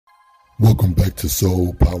Welcome back to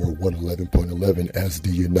Soul Power 111.11 as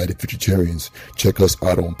the United Futuritarians. Check us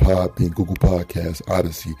out on Podbean, Google Podcasts,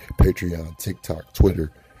 Odyssey, Patreon, TikTok,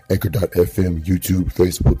 Twitter, Anchor.fm, YouTube,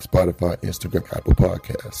 Facebook, Spotify, Instagram, Apple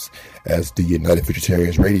Podcasts as the United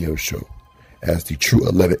Futuritarians radio show, as the true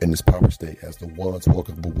 11 in this power state, as the ones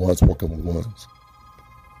walking with ones walking with ones.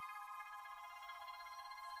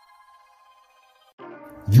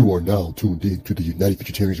 You are now tuned in to the United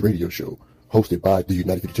Futuritarians radio show, hosted by the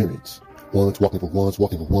United Futuritarians. Ones walking for ones,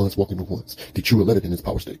 walking for ones, walking for ones. The true 11 in this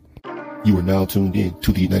power state. You are now tuned in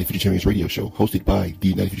to the United Futuritarians radio show, hosted by the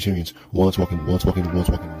United Futuritarians. Ones walking for ones, walking for ones,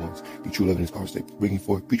 walking for ones. The true 11 in this power state. Bringing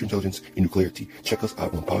forth future intelligence and new clarity. Check us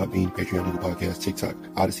out on Podbean, Patreon, Google Podcasts, TikTok,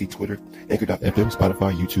 Odyssey, Twitter, Anchor.fm,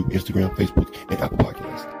 Spotify, YouTube, Instagram, Facebook, and Apple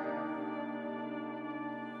Podcasts.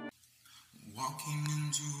 Walking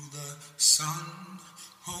into the sun.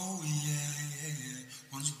 Oh yeah,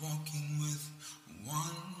 one's walking with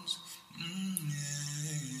ones,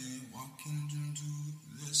 yeah, walking into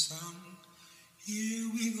the sun. Here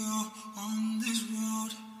we go on this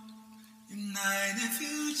road, United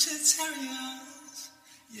Futuritarians,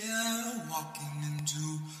 yeah, walking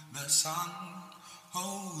into the sun.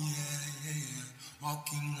 Oh yeah,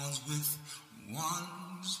 walking ones with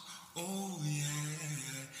ones. Oh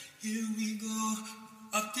yeah, here we go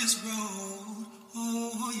up this road.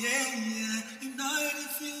 Oh yeah, United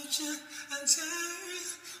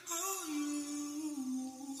Futuritarians. Oh you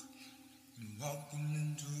walking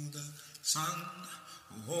into the sun.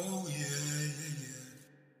 Oh yeah.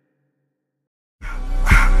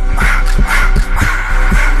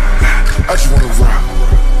 I just wanna rock.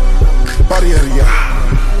 Body out of y'all.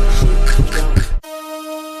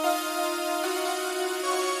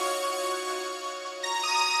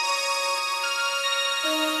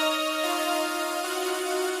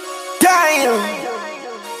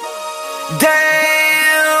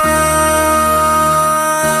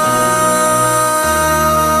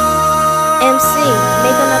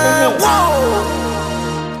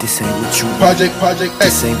 This ain't what you want. Project,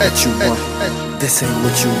 this ain't what you want. This ain't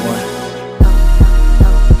what you want.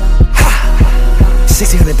 Ha!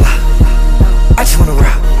 1600 block. I just wanna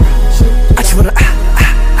rock. I just wanna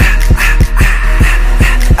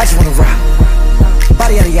I just wanna rock.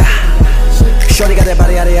 Body out of ya. Shorty got that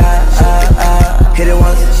body out of ya. Hit it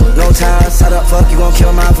once, no time. Side up, fuck, you gon'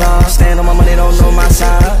 kill my vibe. Stand on my money, don't know my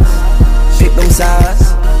size. Pick them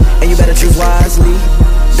sides, and you better choose wisely.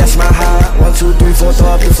 That's my high. 1, 2, 3, 4, throw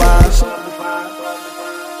up your 5.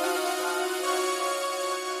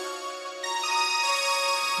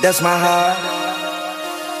 That's my high.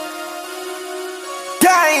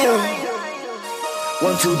 Damn.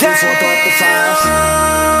 1, 2, 3, 4, throw up the 5.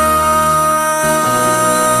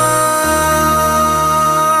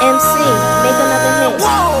 MC, make another hit.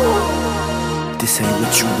 Whoa. This ain't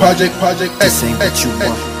what you want. Project, this ain't what you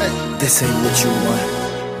want. This ain't what you want.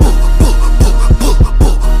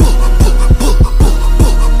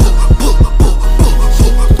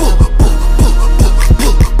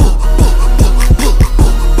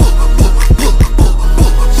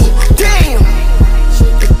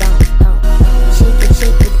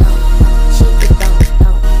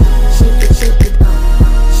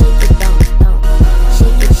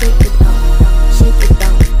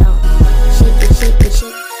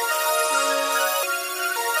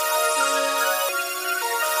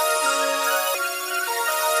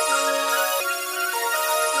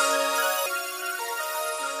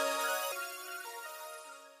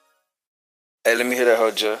 Hey, let me hear that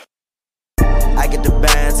hoe, Jeff. I get the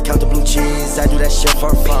bands, count the blue cheese, I do that shit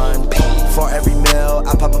for fun. For every meal,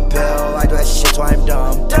 I pop a pill, I do that shit till I'm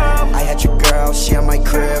dumb. I had your girl, she on my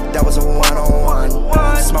crib, that was a one-on-one.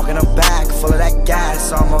 Smoking a bag full of that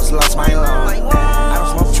gas, almost lost my lung. I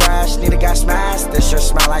don't smoke trash, need a guy smashed, this shit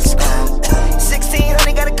smell like skunk.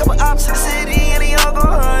 1600, got a couple ops in the city, and they all gon'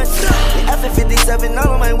 hunt. The F-57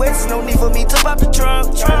 all on my waist, no need for me to pop the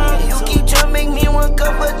trunk. You keep trying to make me one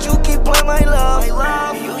cup, but you keep playing my love.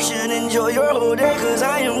 You should enjoy your whole day, cause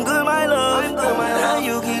I am good, my love. Now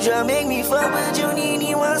you keep trying to make me fuck, but you need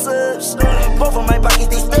me what's up. Both of my pockets,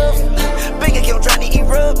 they stuffed. Bank account trying to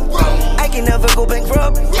erupt. I can never go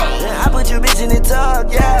bankrupt. I put your bitch in the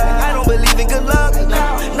tub, yeah. I don't believe in good luck.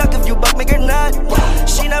 Knock if you buck, make her nut.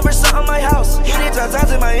 She never saw in my house. Hit it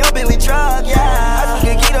times in my own Bentley truck, yeah. I took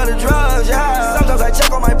a key to the drugs, yeah. Sometimes I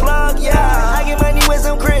check on my plug, yeah. I get money with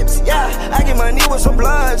some crips, yeah. I get money with some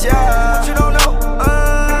bloods, yeah. What you don't know?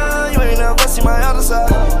 You ain't never seen my other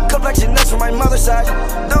side. Complexion nuts from my mother's side.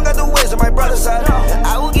 Don't got the ways of my brother's side.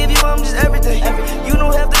 I will give you just everything. You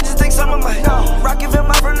don't have to just take some of mine. Rock it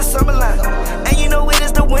my from the summer line. And you know it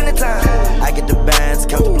is the winter time. I get the bands,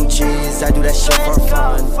 count the blue cheese. I do that shit for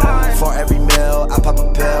fun. For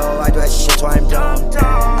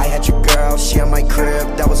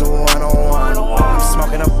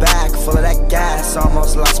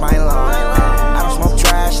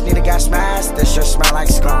smell like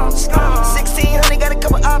scum. 1600, got a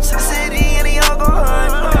couple ops in the city, and they all gon'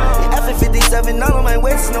 hunt. F-57 all on my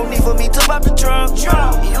waist, no need for me to pop the trunk.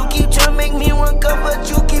 You keep tryna make me one cup, but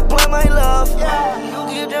you keep playing my love. You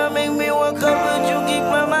keep tryna make me one cup, but you keep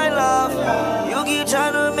playing my love. You keep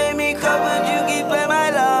tryna make me cup, but you keep playing my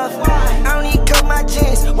love. I don't need cut my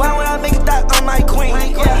jeans, why would I make a dot on my queen?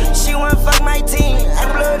 She wanna fuck my team, I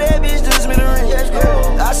can blow that bitch to smithereens.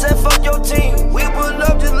 I said fuck your team, we pull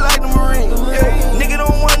up just like the Marines. Nigga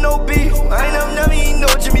don't want no beef, I ain't never eat no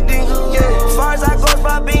Jimmy Dean. As far as I go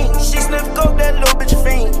by beans, she sniff coke, that little bitch a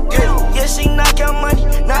fiend. Yeah, she knock out money,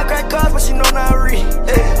 not crack cars, but she know not read.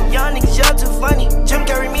 Y'all niggas, y'all too funny. Jim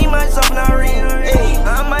carry me, myself not read.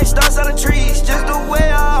 I might start selling trees, just the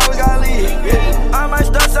way I always gotta leave. I might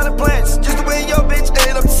start selling plants, just the way your bitch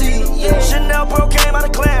ate up seed. Chanel Pro came out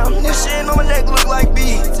of clown, this shit on my neck look like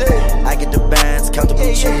beads. I get the bands, count the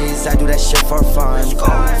blue cheese, I do that shit for fun.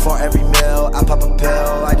 For every meal, I pop a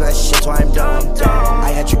pill, I do that shit till I'm dumb.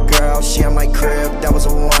 I had your girl, she in my crib, that was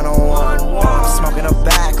a one-on-one. Smoking a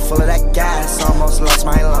bag full of that gas, almost lost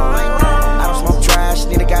my lung. I don't smoke trash,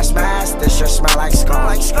 need a gas mask, this shit smell like scum.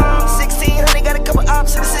 1600, got a couple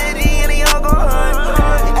ops in the city, and they all gon'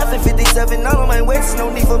 hunt. F-57 all on my waist,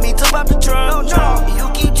 no need for me to pop the trunk. You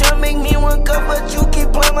keep tryna make me one cup, but you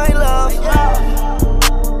keep playing my love.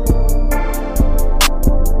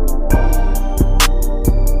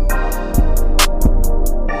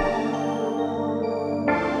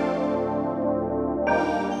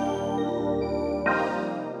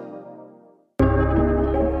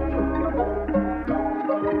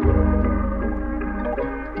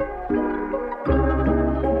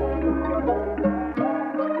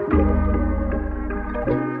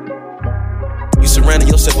 Surrounding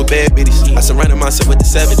yourself with bad bitches. I surrounded myself with the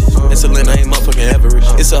savages. Excellent, I ain't motherfucking average.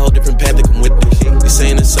 It's a whole different path that come with it. You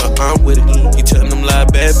saying it's up, I'm with it. You telling them lie,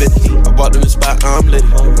 bad bitch. I walked in the spot, I'm lit.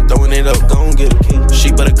 I'm throwing it up, gon' get it.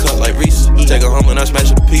 She better cut like Reese's. Take her home and I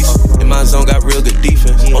smash her to pieces. In my zone, got real good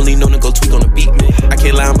defense. Only known to go tweak on the beat, man. I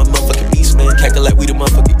can't lie, I'm a motherfucking beast, man. Cackle like we the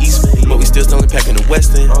motherfucking East, man. But we still selling pack in the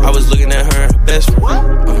West End. I was looking at her and her best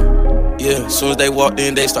friend. Yeah, as soon as they walked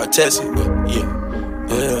in, they start testing. Yeah.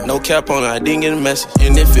 No cap on it, I didn't get a message.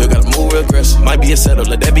 In that field, gotta move real aggressive. Might be a setup,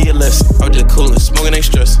 let that be a lesson. I'm just coolin', smoking, ain't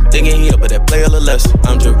stressing. Thinking he up, but that play a little less.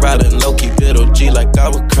 I'm just riding low-key, little G like I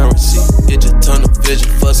was currency. It just tunnel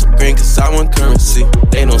vision for some green, cause I want currency.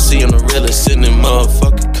 They don't see I'm the realest, sitting in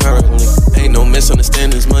motherfucking currently. Ain't no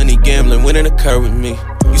misunderstandings, money gambling, when it occur with me.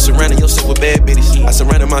 You surrounding yourself with bad bitches. I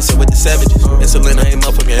surrounded myself with the savages. Excellent, I ain't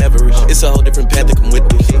motherfucking average. It's a whole different path that come with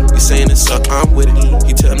it. You saying it's up, I'm with it.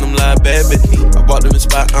 He telling them lie, bad bitch. I walked in the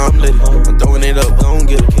spot, I'm lit. I'm throwing it up, gon'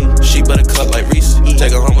 get it. She better cut like Reese's.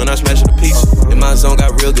 Take her home and I smash her to pieces. In my zone,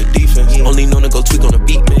 got real good defense. Only known to go tweak on the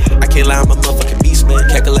beat, man. I can't lie, I'm a motherfucking beast, man.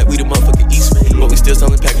 Cackle like we the motherfucking East, man. But we still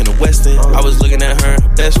selling pack in the West End. I was looking at her and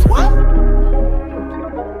her best friend.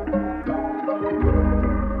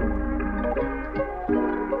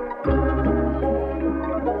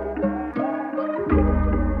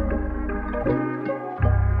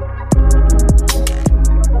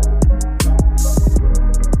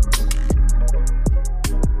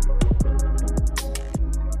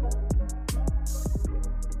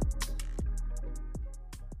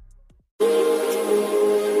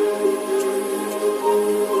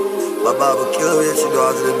 My Bible kill it, she go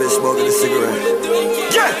out to the bitch smoking a cigarette.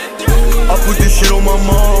 Yeah, I put this shit on my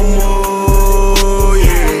mama,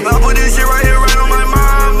 yeah. I put this shit right here, right on my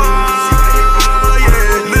mama,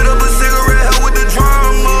 yeah. Lit up a cigarette, hell with the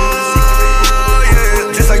drama,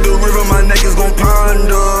 yeah. Just like the river, my neck is gon'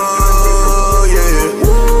 ponder, yeah.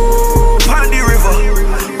 Pondy River,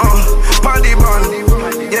 Pondy Bun,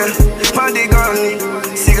 yeah. Pondy Gun,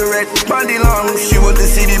 cigarette, Pondy Long. She want the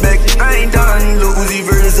city back, I ain't done. Lil Uzi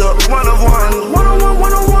Vert is up, one of one. One on one,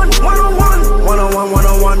 one on one, one on one. One on one, one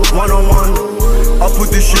on one, one on one. I put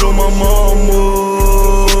this shit on my mama,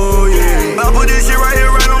 yeah. I put this shit right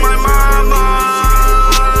here, right on my mama,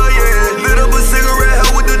 yeah. Lit up a cigarette,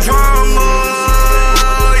 hell with the drama,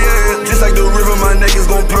 yeah. Just like the river, my neck is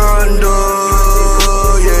gon' ponder,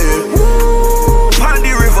 yeah.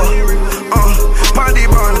 Pondy River, Pondy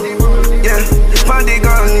Bun, yeah. Pondy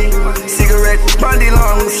Gun, cigarette, Pondy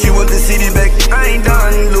Long. She want the city back, I ain't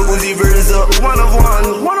done. Lil Uzi Vert is up, one of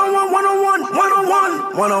one. One on one, one on one, one on one.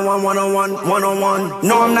 One on one, one-on-one, one-on-one.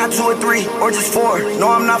 No, I'm not 2 or 3 or just 4. No,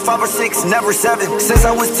 I'm not 5 or 6, never 7. Since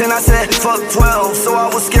I was 10, I said fuck 12. So I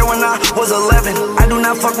was scared when I was 11. I do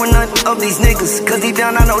not fuck with none of these niggas, cause deep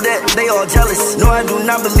down I know that they all jealous. No, I do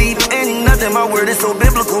not believe in nothing. My word is so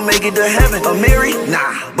biblical, make it to heaven. A Mary?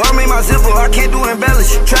 Nah. Bar made my zipper, I can't do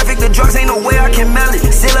embellish. Traffic the drugs, ain't no way I can mail it.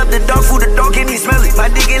 Seal up the dog food, the dog can't even smell it. My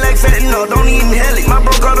dick ain't like fentanyl, don't even hell it. My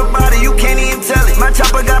bro got a body, you can't even tell it. My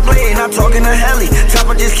chopper got blade, I'm talking to heli.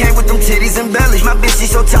 Chopper just came with them titties and belly. My bitch, she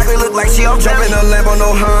so chocolate, look like she all jelly. Jump in a lamp on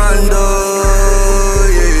no Honda,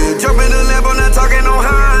 yeah. Jump in a lamp on not talking no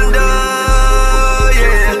Honda,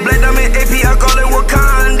 yeah. Black diamond AP, I call it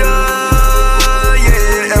Wakanda,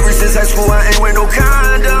 yeah. Ever since high school, I ain't wear no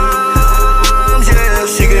condoms, yeah.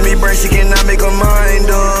 She gave me brain, she cannot make her mind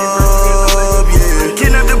up, yeah.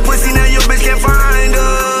 Kidnap the pussy, now your bitch can't find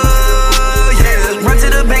her, yeah. Run to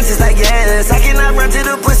the banks, it's like yes. I cannot run to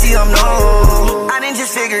the pussy, I'm no. I done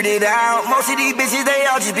just figured it out. Most of these bitches, they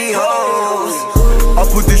all just be hoes. I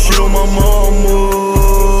put this shit on my mama,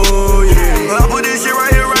 yeah. I put this shit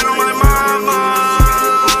right here, right on my mama,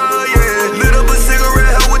 yeah. Lit up a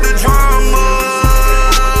cigarette, hell with the drama,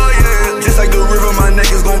 yeah. Just like the river, my neck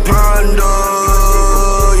is gon' ponder,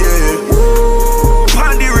 yeah.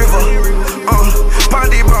 Pondy River,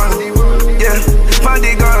 Pondy Bond, yeah.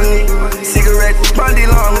 Pondy Gun, cigarette, Pondy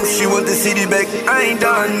Long. She want the city back, I ain't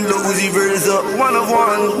done. Lil Uzi Vert is up, one of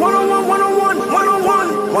one. One-on-one, one-on-one,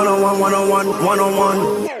 one-on-one. One-on-one, one-on-one,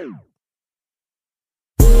 one-on-one.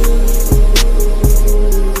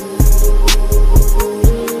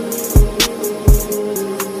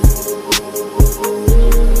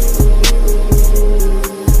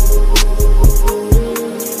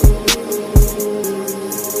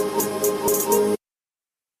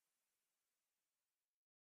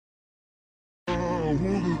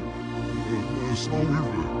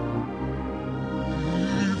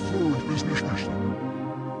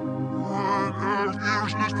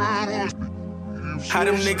 How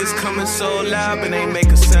them niggas coming so loud but ain't make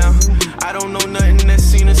a sound. I don't know nothing that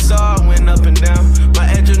seen us all went up and down. My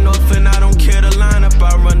edge of north and I don't care the line up,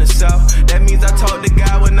 I run the south. That means I talk to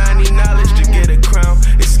God when I need knowledge to get a crown.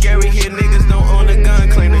 It's scary here, niggas don't own a gun,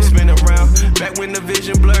 claim they spin around. Back when the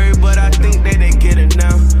vision blurry, but I think that they get it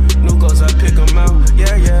now. New goals, I pick them out.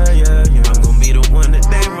 Yeah, yeah, yeah, yeah. I'm gonna be the one that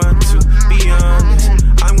they run to, be honest.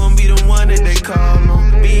 I'm gonna be the one that they call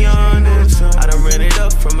on, be honest. I done ran it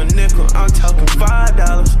up from a nickel, I'm talking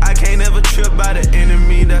 $5. I can't ever trip by the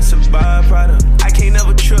enemy, that's a byproduct. I can't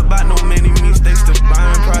ever trip by no many means, they still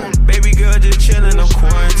buying product. Baby girl just chillin', no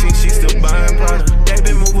quarantine, she still buying product. They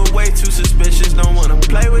been moving way too suspicious, don't wanna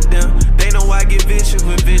play with them. They know I get vicious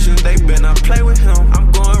with visions, they better not play with him.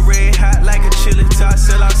 I'm going red hot like a chili top,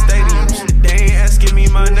 sell out stadiums. They ain't asking me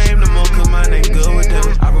my name no more, cause my name good with them.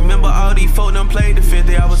 I remember all these folk done played the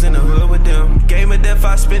 50, I was in the hood with them. Game of death,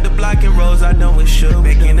 I spent the block and rolls, I done with shook.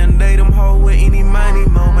 Back in the day, them hoes with any money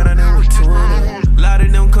moment, I done with 2 of them. A lot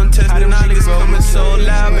of them contested, now niggas coming so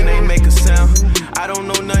loud and they make a sound. I don't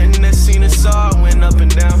know nothing that seen us all went up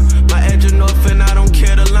and down. My edge of north and I don't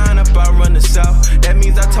care the line up, I run the south. That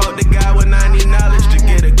means I talk to God when I need knowledge to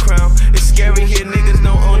get a crown. It's scary here, niggas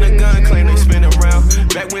don't own a gun, claim they spin around.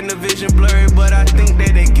 Back when the vision blurry, but I think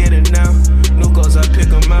that they get it now. New goals, I pick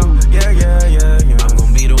them out. Yeah, yeah, yeah, yeah. I'm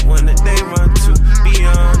gonna be the one that they run to, be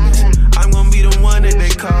honest. I'm gonna be the one that they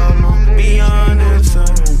call on, be honest.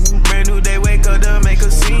 Brand new day, wake up to make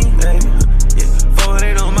a scene, ay. Yeah,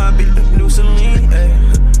 400 on my beat, new Celine, ay.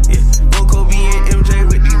 Yeah, no Kobe and MJ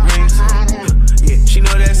with these rings. Yeah, she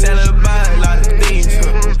know that salad buy a lot of things,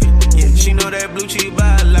 yeah, she know that blue cheese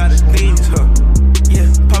buy a lot of things, yeah,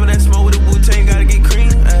 poppin' that smoke with a Wu-Tang, gotta get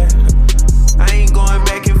cream, ay. I ain't going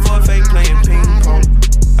back and forth, ain't playing ping pong.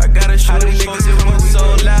 I gotta show these niggas that come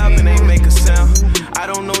so loud and they make a sound. I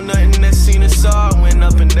don't know nothing that seen us all went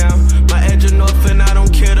up and down. My edge of north and I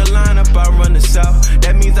don't care the line up, I run the south.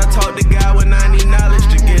 That means I talk to God when I need knowledge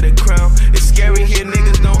to get a crown. It's scary here,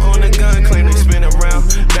 niggas don't own a gun, claim they spin around.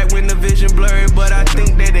 Back when the vision blurry, but I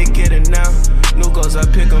think that they get it now. New goals, I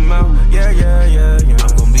pick them out. Yeah, yeah, yeah, yeah.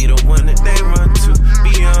 I'm gonna be the one that they run to,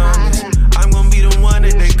 be honest. I'm gonna be the one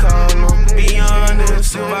that they call on, be honest.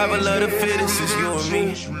 Survival of the fittest is you and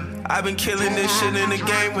me. I've been killing this shit in the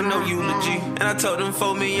game with no eulogy. And I told them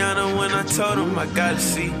 4 million when I told them I gotta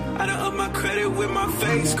see. I done up my credit with my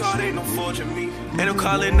face card, ain't no forging me. And I'm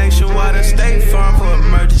calling nationwide and State Farm for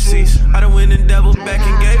emergencies. I done went and doubled back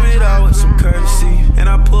and gave it all with some courtesy. And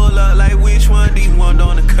I pull up like which one these one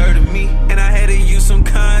don't occur to me. And I had to use some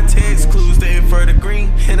context clues to infer the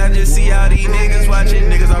green. And I just see all these niggas watching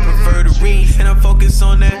niggas I prefer to read. And I focus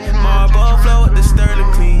on that marble flow with the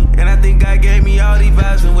sterling clean. And I think God gave me all these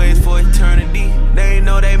vibes and ways for eternity. They ain't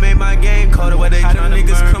know that they made my game colder. Where they tryna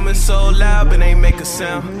niggas coming so loud, but they make a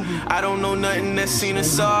sound. I don't know nothing that seen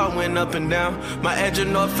us all, went up and down. My edge of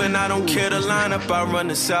north and I don't care the lineup, I run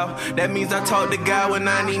the south. That means I talk to God when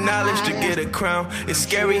I need knowledge to get a crown. It's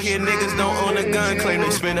scary here, niggas don't own a gun, claim they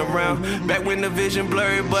spin around. Back when the vision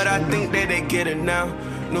blurry, but I think that they get it now.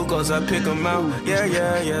 New goals, I pick them out. Yeah.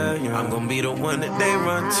 I'm gonna be the one that they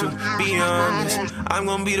run to, be honest. I'm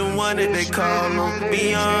gonna be the one that they call on,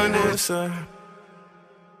 be honest.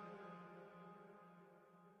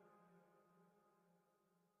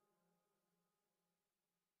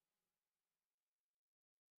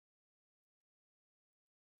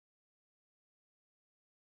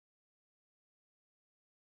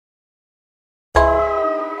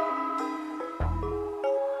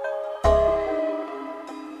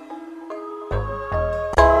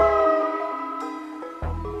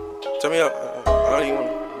 Tell me up. I don't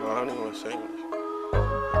even want to say much.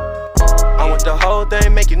 I want the whole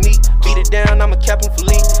thing, make it neat. Beat it down, I'm a Captain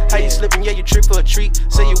Philippe. How you slipping? Yeah, you trick for a treat.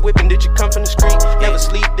 Say you whipping, did you come from the street? Never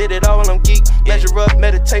sleep, did it all while I'm geek. Measure up,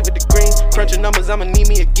 meditate with the green. Crunching numbers, I'ma need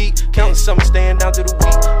me a geek. Counting summer, staying down to the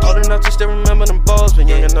week. Old enough to still remember them balls, but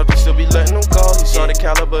young enough to still be letting them go. You saw the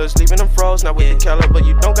calibers, leaving them froze. Not with the caliber,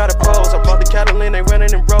 you don't gotta pose. I brought the cattle in, they running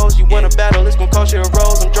in rows. You want a battle, it's gon' cost you a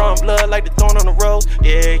rose. I'm drawing blood like the thorn on the rose.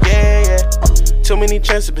 Yeah. Too many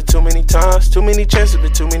chances, but too many times. Too many chances,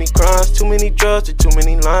 but too many crimes. Too many drugs, to too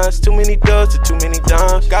many lines. Too many dubs, to too many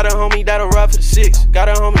dimes. Got a homie that'll ride for the 6. Got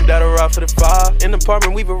a homie that'll ride for the 5. In the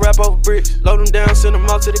apartment, we would rap over bricks. Load them down, send them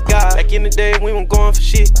out to the guy. Back in the day, we weren't going for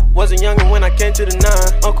shit. Wasn't younger when I came to the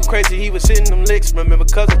 9. Uncle Crazy, he was hitting them licks. Remember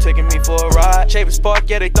cousin taking me for a ride. Chambers Park,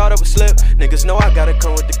 yeah, they thought I would slip. Niggas know I gotta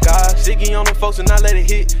come with the guys. Ziggy on them folks and I let it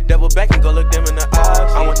hit. Double back and go look them in the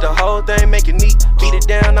eyes. I want the whole thing, make it neat. Beat it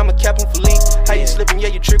down, I'm a Captain Philippe. How you slipping? Yeah,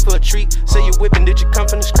 you trick for a treat. Say you whipping, did you come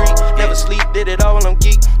from the street? Never sleep, did it all while I'm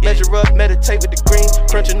geek. Measure up, meditate with the green.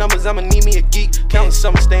 Crunching numbers, I'ma need me a geek. Counting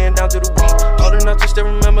summer, staying down to the week. Old enough to still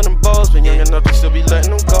remember them balls, but young enough to still be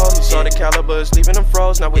letting them go. You saw the calibers, leaving them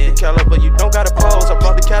froze. Not with the caliber, you don't gotta pose. I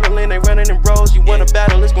brought the cattle in, they running in rows. You want a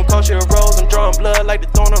battle, it's gon' cost you a rose. I'm drawing blood like the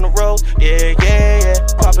thorn on the rose. Yeah.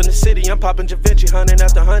 Poppin' the city, I'm poppin' Da Vinci. 100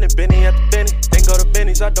 after 100, Benny after Benny. Then go to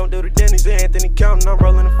Benny's, I don't do the Denny's. And Anthony counting, I'm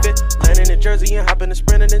rolling a fit. Landing in Jersey and hopping the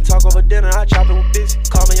Sprinter, then talk over dinner. I chop it with busy.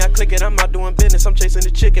 Call me, I click it, I'm out doing business. I'm chasing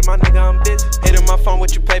the chicken, my nigga, I'm busy. Hitting my phone,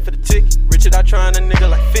 what you pay for the ticket? Richard, I trying a nigga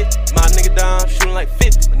like 50. My nigga down, I'm shooting like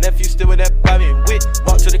 50. My nephew still with that Bobby and Wit.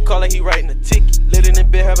 Walk to the car like he writing a ticket. Lit in the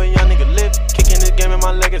bed, have a young nigga live. Kicking this game and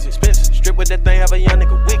my leg is expensive. Strip with that thing, have a young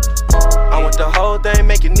nigga wicked. I want the whole thing,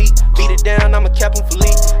 make it neat. Beat it down, I'm a Captain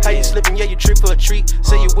Philippe. How you slipping? Yeah, you trick for a treat.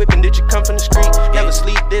 Say you whipping, did you come from the street? Never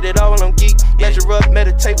sleep, did it all while I'm geek. Measure up,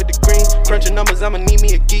 meditate with the green. Crunching numbers, I'ma need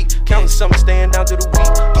me a geek. Counting summer, staying down to the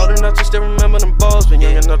week. Old enough to still remember them balls, but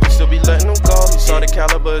young enough to still be letting them go. You saw the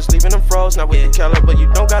calibers, leaving them froze. Not with the caliber,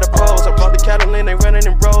 you don't gotta pose. I brought the cattle in, they running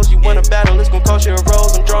in rows. You want a battle, it's gon' cost you a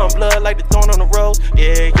rose. I'm drawing blood like the thorn on the rose.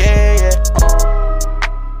 Yeah.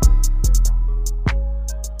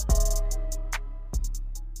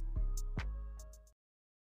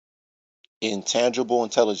 Intangible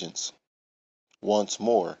intelligence. Once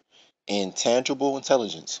more, intangible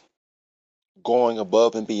intelligence. Going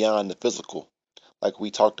above and beyond the physical, like we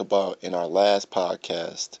talked about in our last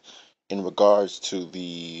podcast in regards to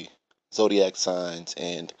the zodiac signs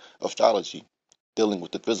and astrology, dealing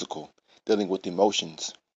with the physical, dealing with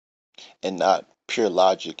emotions, and not pure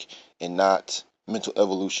logic, and not mental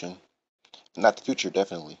evolution, not the future,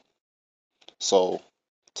 definitely. So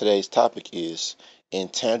today's topic is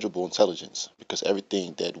intangible intelligence, because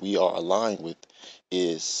everything that we are aligned with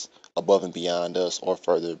is above and beyond us, or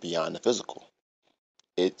further beyond the physical.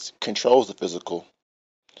 It controls the physical.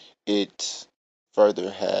 It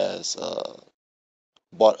further has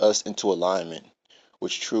brought us into alignment,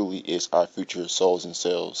 which truly is our future souls and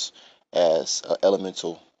selves as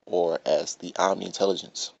elemental, or as the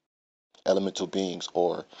omni-intelligence, elemental beings,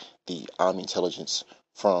 or the omni-intelligence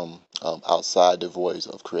from outside the voids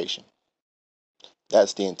of creation.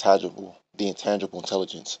 That's the intangible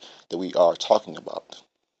intelligence that we are talking about.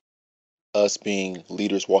 Us being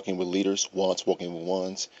leaders walking with leaders, ones walking with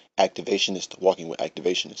ones, activationists walking with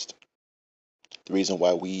activationists. The reason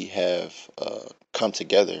why we have come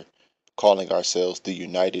together, calling ourselves the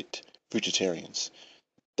United Futuritarians,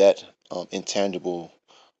 that intangible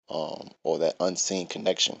or that unseen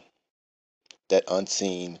connection, that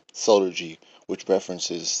unseen solargy, which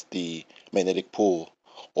references the magnetic pull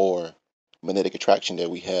or magnetic attraction that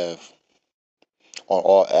we have on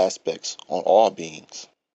all aspects, on all beings.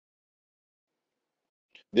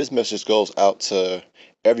 This message goes out to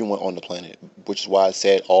everyone on the planet, which is why I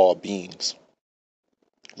said all beings.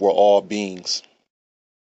 We're all beings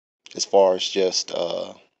as far as just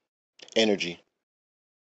energy,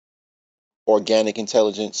 organic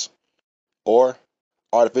intelligence, or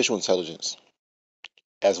artificial intelligence,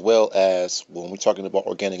 as well as when we're talking about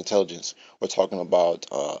organic intelligence, we're talking about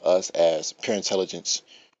us as pure intelligence,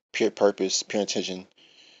 pure purpose, pure intention,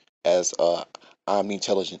 as omni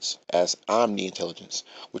intelligence,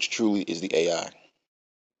 which truly is the AI.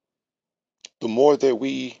 The more that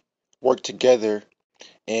we work together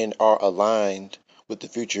and are aligned with the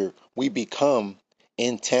future, we become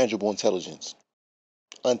intangible intelligence,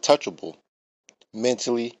 untouchable,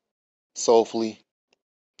 mentally, soulfully,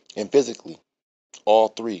 and physically. All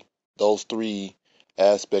three. Those three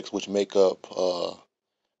aspects which make up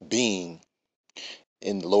being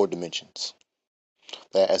in the lower dimensions.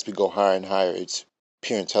 That as we go higher and higher, it's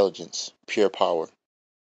pure intelligence, pure power.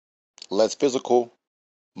 Less physical,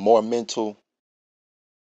 more mental,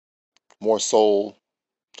 more soul.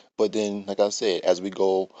 But then, like I said, as we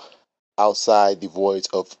go outside the voids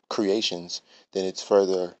of creations, then it's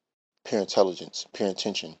further pure intelligence, pure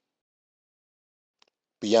intention.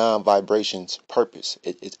 Beyond vibrations, purpose.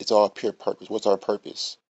 It's all pure purpose. What's our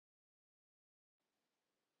purpose?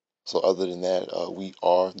 So other than that, we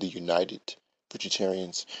are the United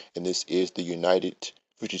Futuritarians, and this is the United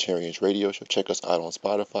Futuritarians radio show. Check us out on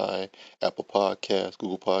Spotify, Apple Podcasts,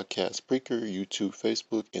 Google Podcasts, Spreaker, YouTube,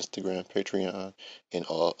 Facebook, Instagram, Patreon, and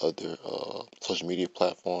all other social media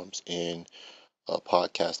platforms and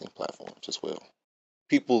podcasting platforms as well.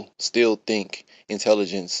 People still think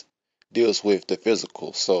intelligence deals with the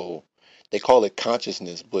physical, so they call it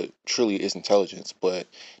consciousness, but truly it's intelligence. But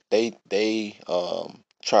they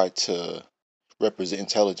try to represent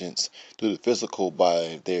intelligence through the physical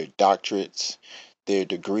by their doctorates, their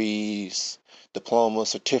degrees, diplomas,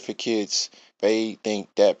 certificates. They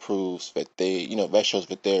think that proves that that shows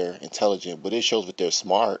that they're intelligent, but it shows that they're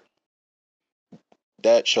smart.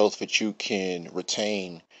 That shows that you can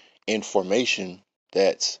retain information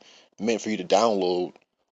that's meant for you to download,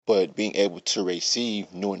 but being able to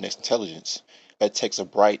receive new and next intelligence, that takes a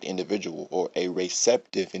bright individual or a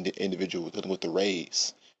receptive individual dealing with the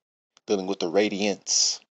rays, dealing with the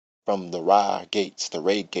radiance from the Ra gates, the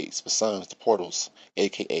ray gates, the suns, the portals,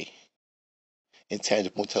 aka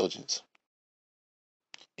intangible intelligence.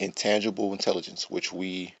 Intangible intelligence, which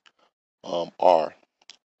we are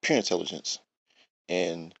pure intelligence.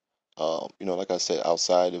 And like I said,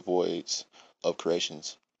 outside the voids of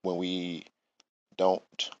creations, when we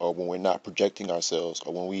don't, or when we're not projecting ourselves,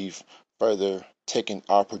 or when we've further taken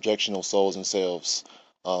our projectional souls and selves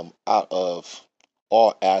out of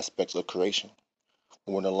all aspects of creation,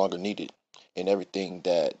 when we're no longer needed, and everything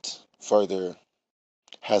that further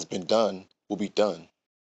has been done will be done.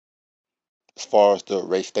 As far as the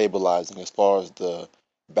rate stabilizing, as far as the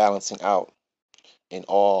balancing out in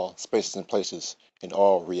all spaces and places, in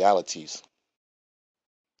all realities.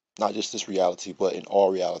 Not just this reality, but in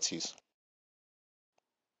all realities.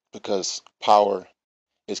 Because power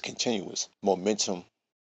is continuous. Momentum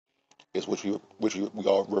is which we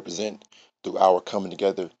all represent through our coming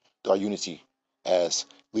together, through our unity as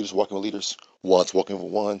leaders walking with leaders, ones walking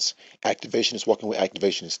with ones, activationists walking with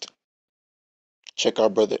activationists. Check our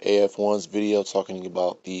brother AF1's video talking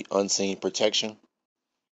about the unseen protection.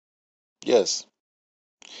 Yes,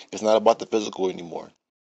 it's not about the physical anymore.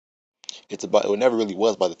 It never really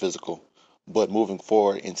was about the physical, but moving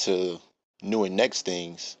forward into new and next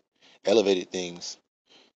things, elevated things,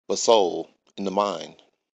 but soul in the mind,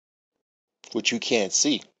 which you can't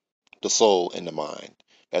see, the soul in the mind.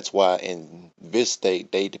 That's why in this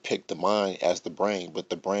state they depict the mind as the brain, but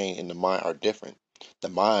the brain and the mind are different. The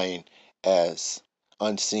mind as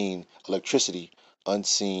unseen electricity,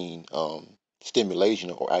 unseen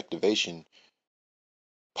stimulation or activation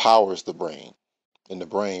powers the brain, and the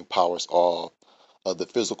brain powers all of the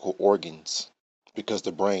physical organs, because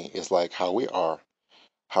the brain is like how we are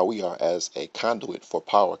as a conduit for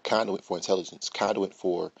power, conduit for intelligence, conduit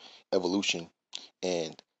for evolution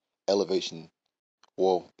and elevation,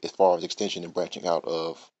 well, as far as extension and branching out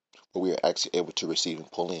of what we are actually able to receive and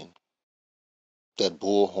pull in. That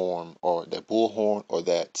bullhorn or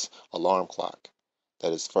that alarm clock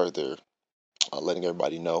that is further letting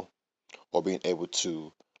everybody know, or being able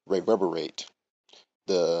to reverberate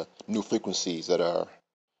the new frequencies that are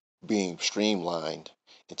being streamlined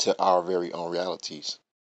into our very own realities.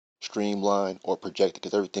 Streamlined or projected,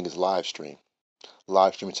 because everything is live stream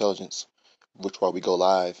intelligence, which while we go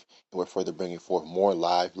live, and we're further bringing forth more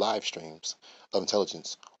live streams of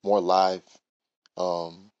intelligence, more live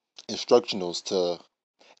instructionals to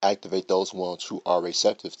activate those ones who are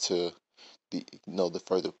receptive to the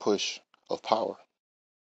further push of power.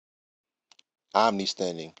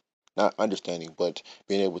 omni-standing, not understanding, but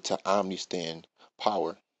being able to omni-stand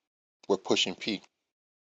power. We're pushing P,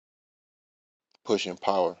 pushing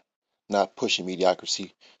power, not pushing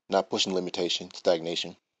mediocrity, not pushing limitation,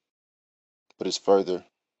 stagnation, but it's further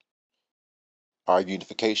our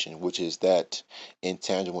unification, which is that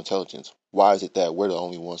intangible intelligence. Why is it that we're the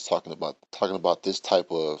only ones talking about this type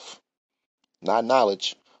of not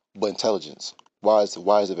knowledge, but intelligence? Why is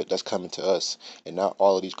it that that's coming to us and not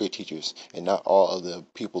all of these great teachers and not all of the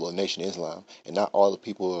people of Nation Islam and not all the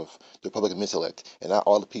people of the Republic of Intellect and not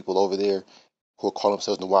all the people over there who call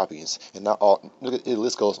themselves Nawabians and not all, look at, the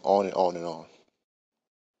list goes on and on and on.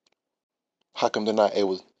 How come they're not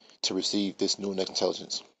able to receive this new next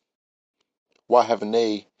intelligence? Why haven't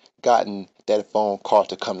they gotten that phone call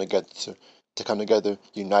to come together,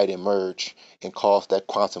 unite and merge, and cause that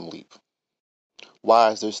quantum leap?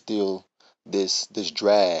 Why is there still this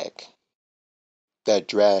drag? That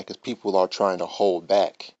drag because people are trying to hold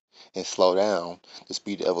back and slow down the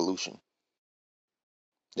speed of evolution.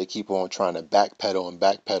 They keep on trying to backpedal and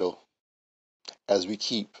backpedal as we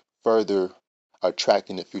keep further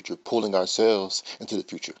attracting the future, pulling ourselves into the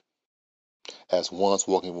future as ones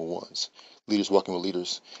walking with ones, leaders walking with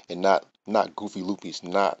leaders, and not goofy loopies,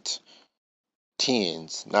 not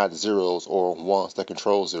tens, not zeros or ones that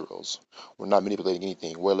control zeros. We're not manipulating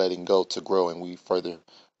anything. We're letting go to grow, and we further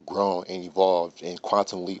grown and evolved and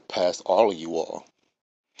quantum leap past all of you all.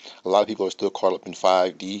 A lot of people are still caught up in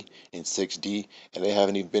 5D and 6D, and they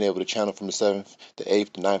haven't even been able to channel from the 7th, the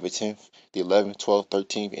 8th, the 9th, the 10th, the 11th, 12th,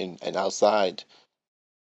 13th, and outside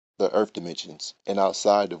the earth dimensions and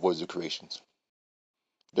outside the voids of creations.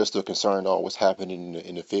 They're still concerned on what's happening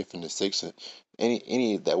in the 5th and the 6th. And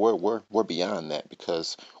any of that, we're beyond that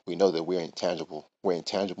because we know that we're intangible. We're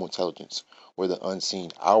intangible intelligence. We're the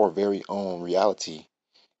unseen. Our very own reality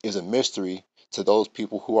is a mystery to those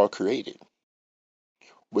people who are created,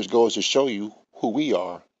 which goes to show you who we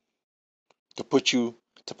are, to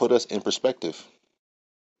put us in perspective.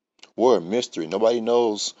 We're a mystery. Nobody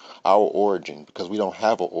knows our origin because we don't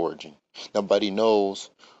have an origin. Nobody knows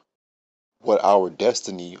what our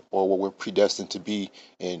destiny or what we're predestined to be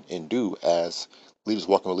and do as leaders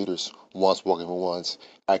walking with leaders, ones walking with ones,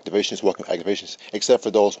 activations walking with activations, except for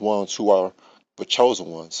those ones who are the chosen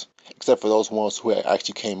ones, except for those ones who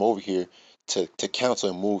actually came over here to counsel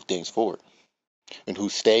and move things forward, and who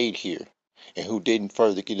stayed here, and who didn't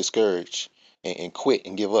further get discouraged and quit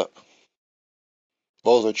and give up.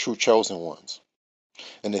 Those are true chosen ones.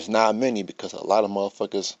 And it's not many because a lot of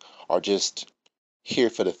motherfuckers are just here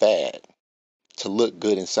for the fad, to look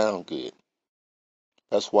good and sound good.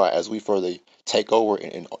 That's why as we further take over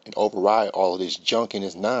and override all of this junk and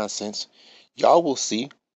this nonsense, y'all will see,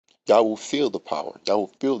 y'all will feel the power, y'all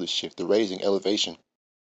will feel the shift, the raising elevation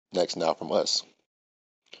next now from us.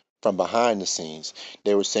 From behind the scenes,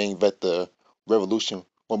 they were saying that the revolution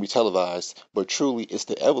won't be televised, but truly it's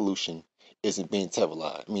the evolution isn't being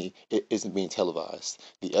televised. I mean, it isn't being televised.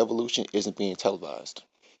 The evolution isn't being televised.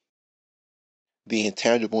 The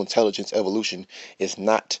intangible intelligence evolution is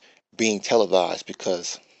not being televised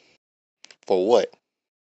because for what?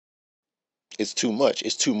 It's too much.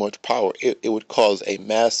 It's too much power. It would cause a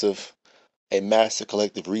massive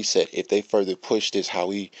collective reset if they further push this how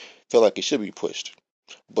we feel like it should be pushed.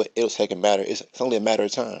 But it'll take a matter. It's only a matter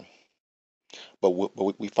of time. But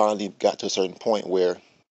we finally got to a certain point where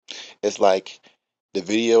it's like the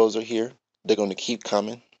videos are here. They're going to keep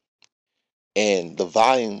coming, and the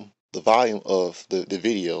volume of the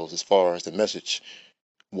videos, as far as the message,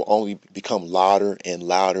 will only become louder and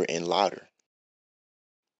louder and louder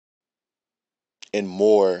and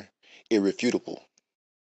more irrefutable,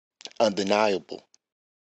 undeniable.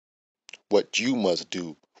 What you must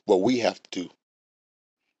do, what we have to do,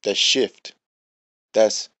 that shift,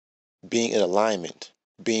 that's being in alignment,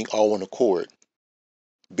 being all on accord,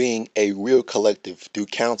 being a real collective through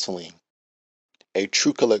counseling, a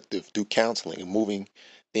true collective through counseling, and moving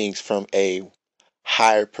things from a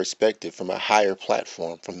higher perspective, from a higher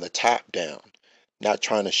platform, from the top down. Not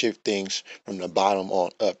trying to shift things from the bottom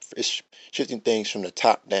on up. It's shifting things from the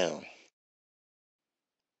top down.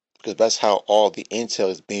 Because that's how all the intel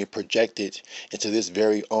is being projected into this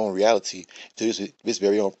very own reality, to this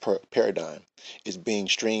very own paradigm. It's being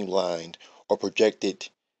streamlined or projected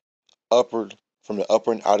upward from the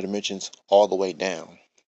upper and outer dimensions all the way down.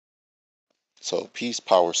 So peace,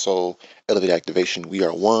 power, soul, elevate activation. We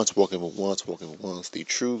are ones, walking with ones, walking with ones. The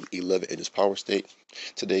true 11 in this power state.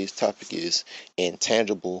 Today's topic is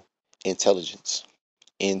intangible intelligence.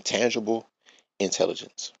 Intangible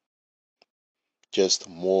intelligence. Just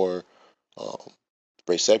more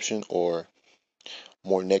perception or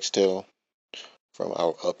more Nextel, from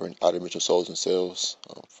our upper and outer dimensional souls and selves,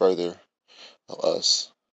 further of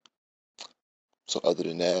us. So other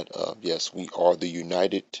than that, yes, we are the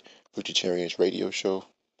United Vegetarians Radio Show,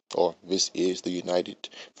 or this is the United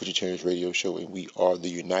Vegetarians Radio Show, and we are the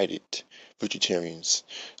United Vegetarians.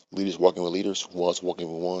 Leaders walking with leaders, ones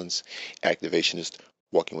walking with ones, activationists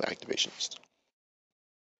walking with activationists.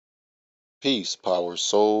 Peace, power,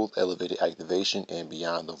 soul, elevated activation, and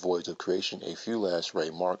beyond the voids of creation. A few last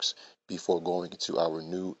remarks before going into our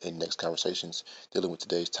new and next conversations dealing with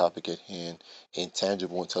today's topic at hand,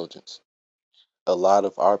 intangible intelligence. A lot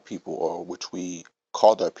of our people, or which we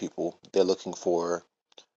called our people, they're looking for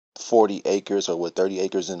 40 acres or 30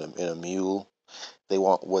 acres in a mule. They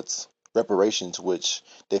want what's reparations, which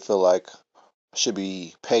they feel like should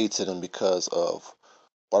be paid to them because of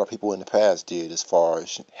what our people in the past did as far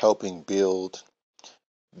as helping build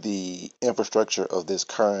the infrastructure of this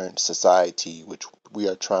current society, which we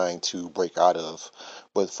are trying to break out of.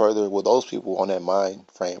 But further, well, those people on that mind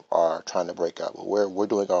frame are trying to break out. But we're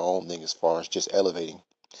doing our own thing as far as just elevating,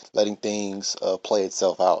 letting things play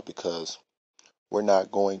itself out, because we're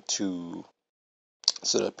not going to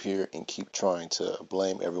sit up here and keep trying to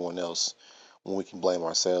blame everyone else when we can blame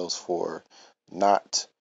ourselves for not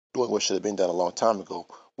doing what should have been done a long time ago,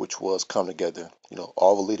 which was come together.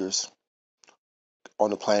 All the leaders on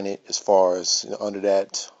the planet, as far as under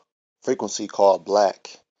that frequency called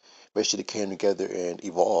black, basically came together and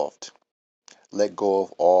evolved, let go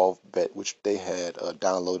of all that which they had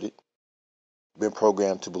downloaded, been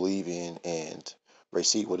programmed to believe in, and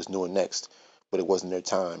receive what is new and next. But it wasn't their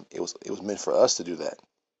time. It was meant for us to do that,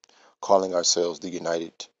 calling ourselves the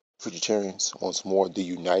United Vegetarians. Once more, the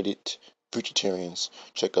United Vegetarians.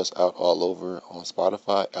 Check us out all over on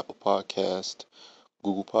Spotify, Apple Podcast,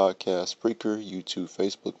 Google Podcast, Spreaker, YouTube,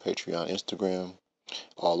 Facebook, Patreon, Instagram,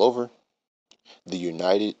 all over. The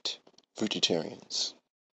United Vegetarians.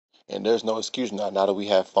 And there's no excuse now that we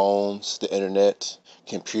have phones, the internet,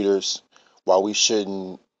 computers, why we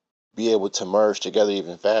shouldn't be able to merge together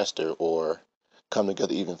even faster or come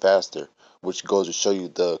together even faster, which goes to show you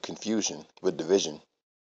the confusion with division.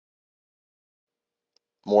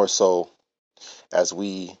 More so as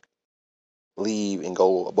we leave and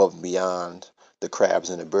go above and beyond the crabs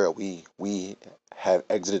in the barrel, we have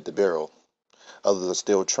exited the barrel. Others are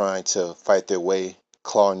still trying to fight their way,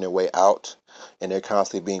 clawing their way out, and they're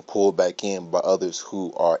constantly being pulled back in by others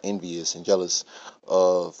who are envious and jealous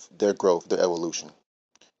of their growth, their evolution.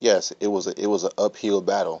 Yes, it was an uphill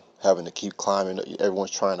battle, having to keep climbing. Everyone's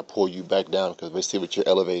trying to pull you back down because they see what you're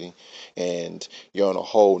elevating, and you're on a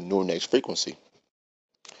whole new next frequency,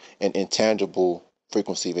 an intangible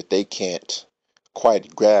frequency that they can't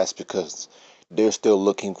quite grasp because they're still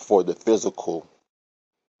looking for the physical,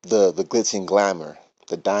 the glitz and glamour,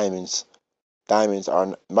 the diamonds. Diamonds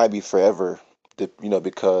might be forever,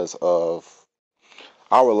 because of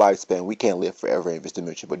our lifespan. We can't live forever in this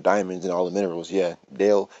dimension, but diamonds and all the minerals, yeah,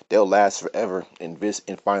 they'll last forever in this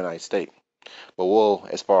infinite state. But we'll,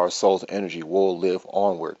 as far as souls and energy, we'll live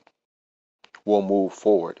onward. We'll move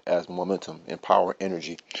forward as momentum and power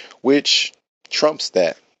energy, which trumps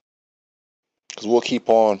that, because we'll keep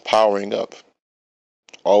on powering up,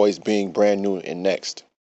 always being brand new and next.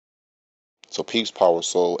 So peace, power,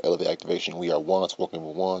 soul, elevate activation. We are ones walking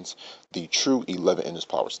with ones, the true 11 in this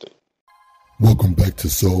power state. Welcome back to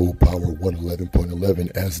Soul Power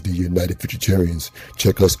 111.11 as the United Vegetarians.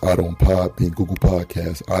 Check us out on Podbean, Google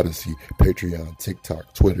Podcasts, Odyssey, Patreon,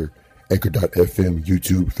 TikTok, Twitter, Anchor.fm,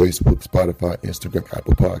 YouTube, Facebook, Spotify, Instagram,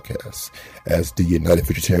 Apple Podcasts as the United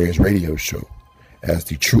Vegetarians Radio Show, as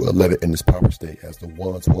the true 11 in this power state, as the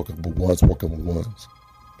ones walking with ones walking with ones.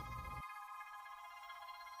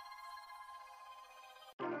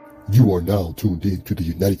 You are now tuned in to the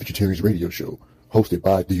United Vegetarians Radio Show, hosted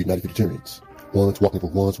by the United Vegetarians. Ones walking for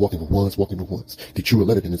ones, walking for ones, walking for ones. The true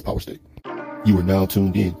 11 in this power state. You are now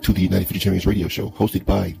tuned in to the United Vegetarians Radio Show, hosted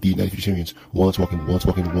by the United Vegetarians. Ones walking for ones,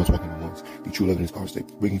 walking for ones, walking for ones. The true 11 in this power state,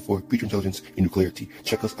 bringing forth future intelligence and new clarity.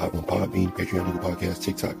 Check us out on Podbean, Patreon, Google Podcasts,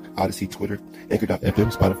 TikTok, Odyssey, Twitter,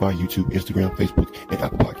 Anchor.fm, Spotify, YouTube, Instagram, Facebook, and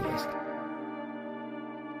Apple Podcasts.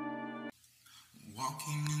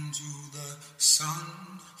 Walking into the sun,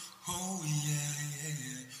 oh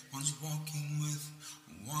yeah, one's walking with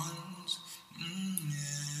ones,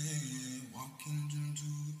 yeah, walking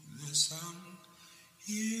into the sun.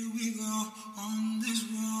 Here we go on this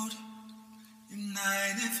road,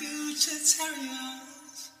 United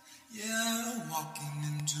Futuritarians, yeah, walking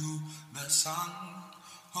into the sun,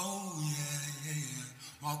 oh yeah,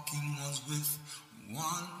 walking ones with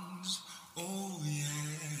ones, oh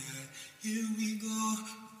yeah, here we go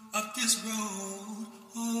up this road,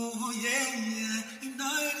 oh yeah,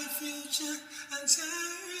 United Futuritarians,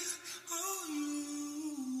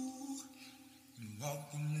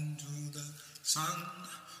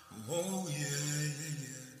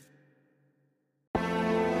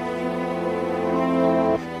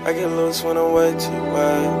 I get loose when I'm way too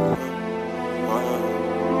wet.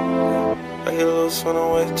 I get loose when I'm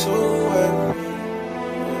way too wet.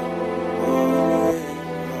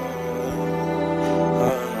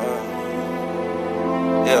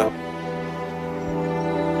 Yeah.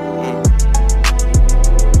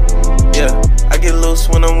 Yeah. I get loose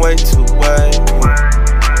when I'm way too wet.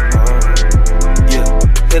 Yeah.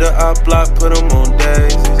 Hit a up block, put 'em on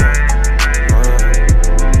days.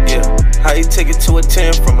 How you take it to a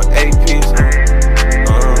 10 from an 8 piece?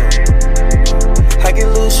 I get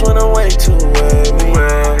loose when I'm way too wavy.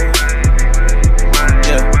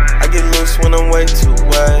 Yeah, I get loose when I'm way too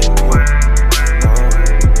wavy.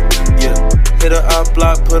 Yeah, hit a up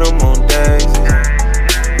block, put 'em on days.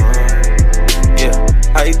 Yeah,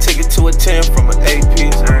 how you take it to a 10 from an 8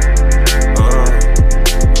 piece?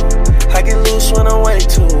 I get loose when I'm way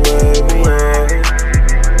too wavy.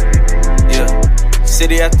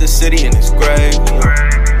 City after city and it's gravy.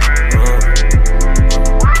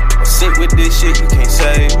 I'm sick with this shit, you can't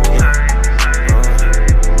save me.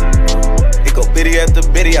 It go bitty after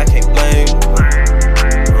bitty, I can't blame.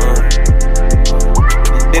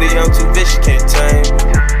 Bitty, I'm too vicious, can't tame.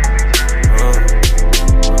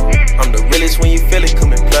 I'm the realest when you feel it,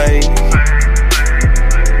 come and play.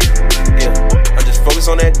 Yeah, I just focus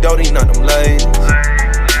on that doty, not them ladies.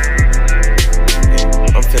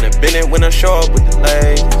 I'm finna bend it when I show up with the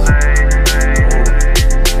ladies.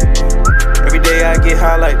 Every day I get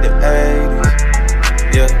high like the 80s.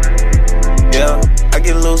 Yeah, yeah, I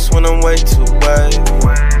get loose when I'm way too wavy.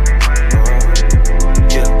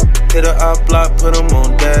 Yeah, hit a up block, put 'em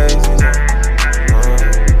on days.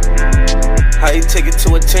 How you take it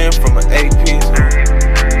to a 10 from an 8 piece?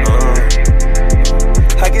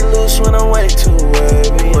 I get loose when I'm way too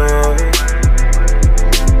wavy.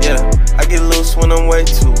 Yeah, I get loose when I'm way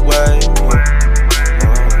too wavy.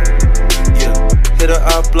 Yeah, hit a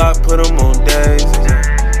up block, put 'em on days.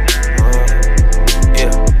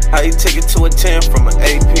 Yeah, how you take it to a 10 from an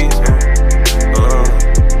 8 piece?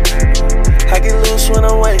 I get loose when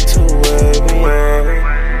I'm way too wavy.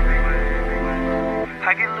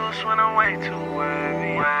 I get loose when I'm way too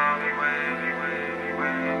wavy.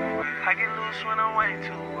 I get loose when I'm way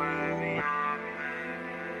too wavy.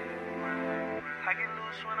 I get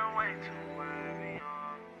loose when I'm way too wavy.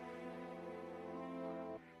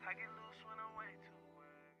 I get loose when I'm way too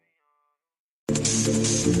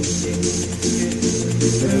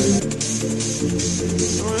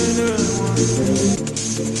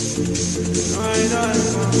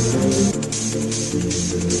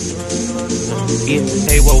Yeah,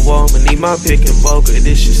 hey, whoa, I'ma need my pick and vocal,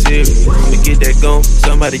 this shit serious. I'ma get that gon',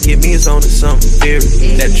 somebody get me his own or something furious.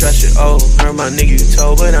 That trash shit old, heard my nigga you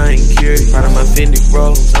told, but I ain't curious. Proud of my Fendi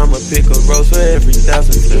rose, I'ma pick a rose for every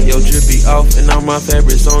 1,000. Yo, drip be off, and all my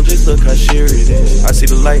favorite songs, just look how sheer it is. I see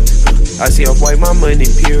the light, I see off white, my money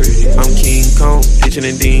purity. I'm King Kong, ditching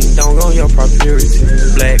and ding dong on your property.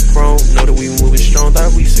 Black chrome, know that we moving strong,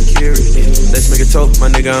 thought we security. Let's make a toast,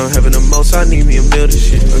 my nigga, I'm having the most, I need me a meal this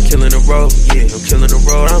shit. I'm killing the road, yeah, I'm killing the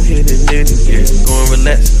road, I'm hitting it, yeah. Going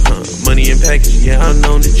relax, money in package, yeah, I'm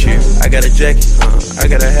known to cheer. I got a jacket, I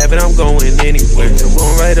gotta have it, I'm going anywhere. I'm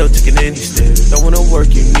going right up, taking any step. Don't wanna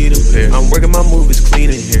work, you need a pair. I'm working my movies clean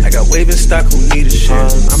in here. I got waving stock, who need a share.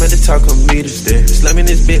 I'm at the top, come meet us there. Slamming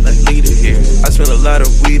this bit like leader here. I smell a lot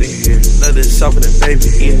of weed in here. Leather softer than baby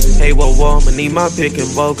here. Hey, whoa, I'ma need my pick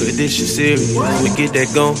and vocal, this shit serious. I'ma get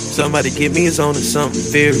that gon', somebody get me his own or something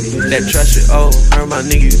furious. That trash shit old, heard my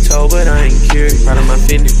nigga you told, but I ain't curious. Proud of my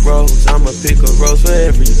Fendi rose, I'ma pick a rose for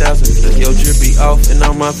every 1,000. Yo, drip be off, and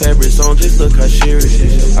all my favorite songs, just look how sheer it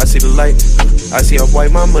is. I see the light, I see off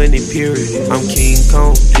white, my money purity. I'm King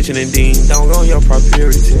Kong, ditching and ding dong on your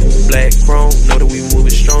property. Black chrome, know that we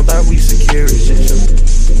moving strong, thought we security.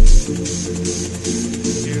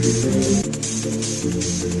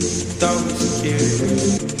 Thought we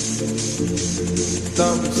security.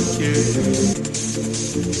 Thought we security.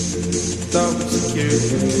 Thought we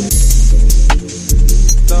security.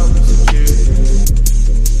 Thought we security.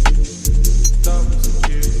 Thought we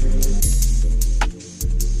security.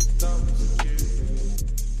 Thought we security.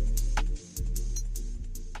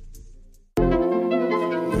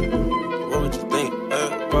 What would you think?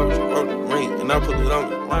 Wrote the ring and I put it on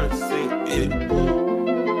the line scene.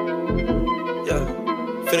 Yeah.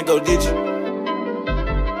 Finna go ditch.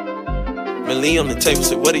 Man, lean on the table,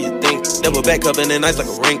 say, what do you think? Double back up and then nice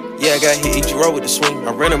like a ring. Yeah, I got hit, eat you roll with the swing.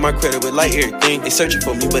 I ran on my credit with like everything. They searching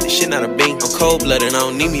for me, but this shit not a bing. I'm cold-blooded, I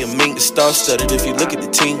don't need me a mink. The star-studded if you look at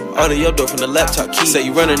the team. Order your door from the laptop key. Say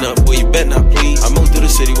you running up, boy, you bet not please. I moved through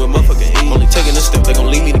the city with motherfucking E. Only taking a step, they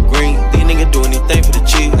gon' leave me the green. These niggas do anything for the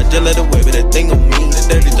cheese. I just let it away, but that thing on me.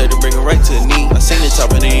 That 30-30 bring it right to the knee. I seen it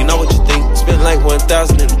top and then you know what you think. Spent like 1,000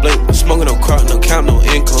 in the blink. I'm smoking no crop, no count, no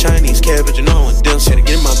income. Chinese cabbage, you know I want them. Had to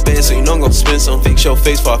get in my bed, so you know I'm gon' spend some. Fix your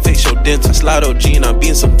face for I fix your dent. I slide OG and I be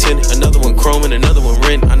in some tenant. Another one chrome and another one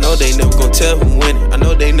rent. I know they never gon' tell who win it. I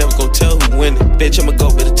know they never gon' tell who win it. Bitch, I'ma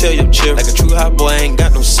go, better tell your chill. Like a true hot boy, I ain't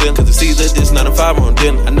got no ceiling. Cause it's either this, not a 5 on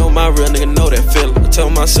dealing. I know my real nigga know that feeling. I tell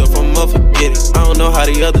myself I'ma forget it. I don't know how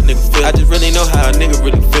the other nigga feel. I just really know how a nigga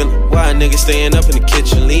really feelin'. Why a nigga staying up in the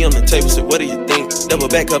kitchen? Lean on the table, say, what do you think? Double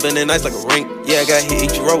back up and then nice like a ring. Yeah, I got hit,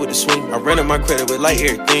 eat you roll with the swing. I ran up my credit with like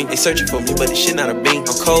everything. They searching for me, but this shit not a bing.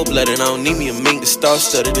 I'm cold-blooded, I don't need me a mink. The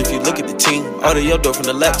star-studded if you look at the team. Order your door from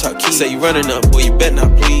the laptop key. Say you running up, boy, you bet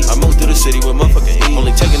not please. I moved through the city with motherfucking E.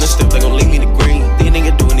 Only taking a step, they gon' leave me the green. These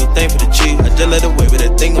niggas do anything for the cheese. I just let it away, but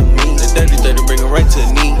that thing on me. That 30-30 bring it right to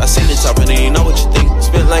the knee. I seen it top and then you know what you think.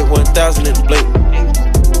 Spent like 1,000 in the blink.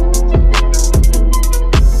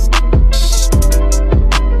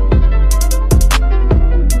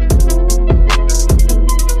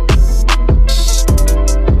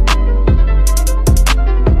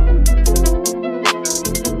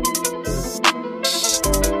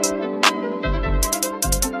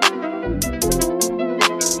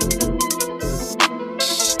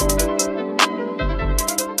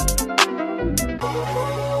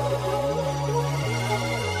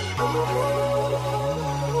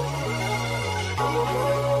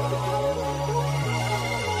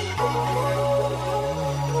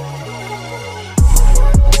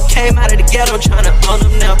 Came out of the ghetto tryna own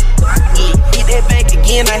them now. Hit that bank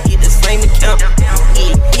again, I hit the same account.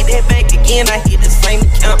 Hit that bank again, I hit the same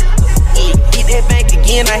account. Hit that bank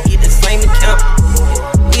again, I hit the same account.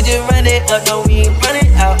 We just run it up, no, we ain't run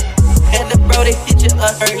it out. Had the bro that hit you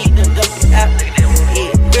up, heard he done duck it out.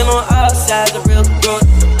 Real on all sides, a real good.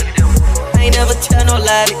 I ain't never tell no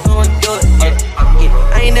lie, they gon' do it.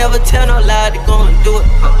 I ain't never tell no lie, they gon' do it.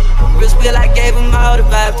 Real spill, I gave them all the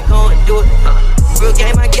vibes, they gon' do it. Real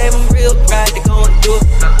game, I gave him real pride, they gon' do it.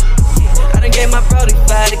 I done gave my brother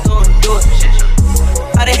 5, they gon' do it.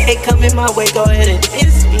 All that hate coming my way, go ahead and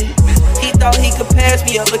diss me. He thought he could pass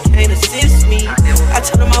me up, but can't assist me. I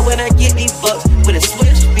told him I when I get these bucks with a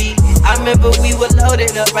switch speed. I remember we were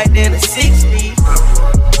loaded up right there in the 6 speed.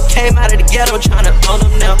 Came out of the ghetto tryna own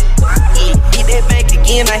them now. Hit that bank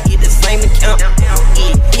again, I hit the same account.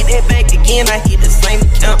 Hit that bank again, I hit the same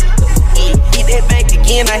account. Hit that bank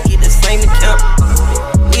again, I hit the same account.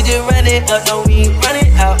 We just run it up, no, we ain't run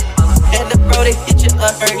it out. Had the bro that hit you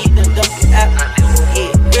up, heard he done duck it out.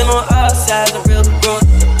 Real on all sides, a real good.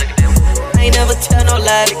 I ain't never tell no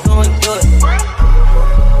lie, they gon' do it.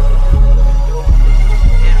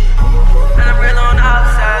 I'm real on all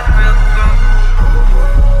sides, real good.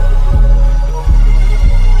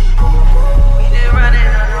 We just run it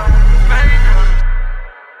up, run it up.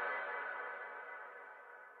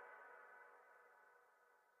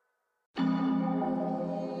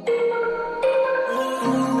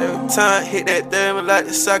 Every time I hit that thing like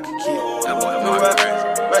the soccer kid.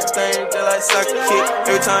 Right thing just like soccer kid.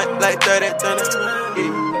 Every time like 30,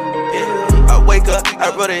 yeah. I wake up,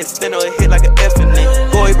 I run and stand on a hit like an F and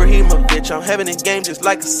N. Boy, Ibrahimovic, I'm having this game just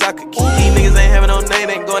like a soccer kid. These niggas ain't having no name,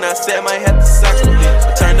 ain't going outside, might have to soccer bitch.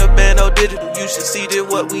 I turn the band no digital, you should see this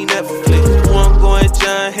what we Netflix. I'm going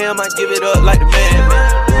John Ham, I give it up like the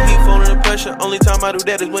man. He phoning the pressure, only time I do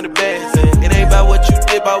that is when the bad's in. It ain't about what you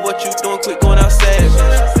did, about what you doing, quit going outside,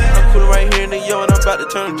 man. I'm coolin' right here in the yo, and I'm about to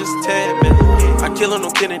turn him just a tad, man. I kill him, no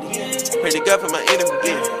Kennedy. Pray to God for my enemy,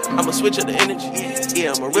 yeah. I'ma switch up the energy,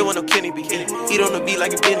 yeah. I'm a real one, no Kenny be, yeah. Eat on the beat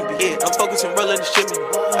like a Benny be, yeah. I'm focusing, rollin' the shit,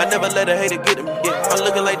 I never let a hater get at me, yeah. I'm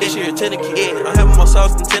looking like this year a Tennessee, yeah. I'm having more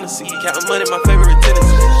sauce than Tennessee. Counting money, my favorite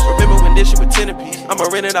tendency. Remember when this shit was 10 apiece? I'ma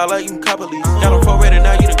rent it out like you can cop a lease. Got on pro-rated,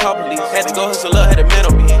 now you done call police. Had to go hustle up, had a man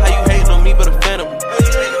on me. How you hating on me, but a fan of me?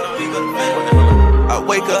 I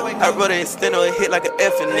wake up, I run and stand on a hit like an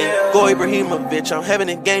F and N. Go Ibrahimovic, I'm having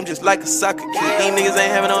a game just like a soccer kid. These niggas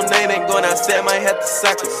ain't having no name, ain't going outside, might have to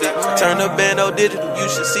soccer fit. Turn the band no digital, you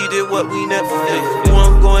should see this what we Netflix.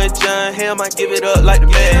 I'm going John Ham, I give it up like the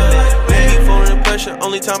man. Keep phoning the pressure,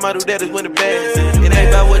 only time I do that is when the bad's in. It ain't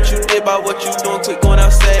about what you did, about what you doing, quit going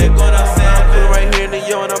outside, going outside. I'm putting right here in the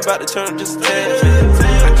yo, and I'm about to turn him just a tad.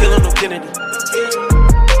 I kill him, no Kennedy.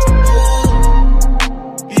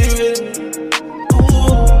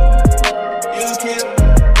 I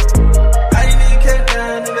didn't even catch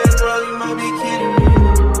down in that bro, you might be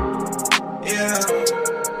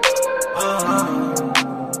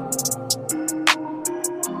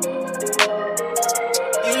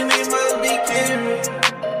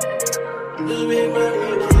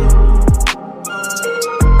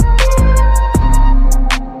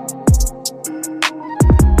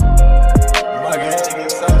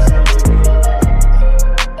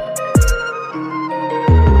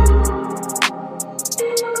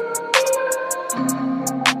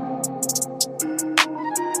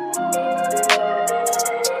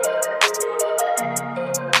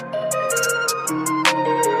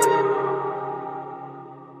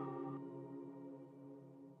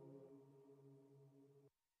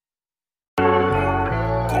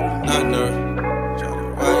not nervous. Try to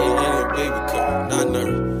wire in it, baby, cause we not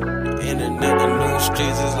nervous. The internet, the new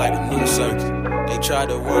streets is like a new circus. They tried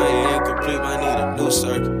to wire incomplete, I need a new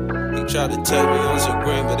circuit. He tried to tell me on some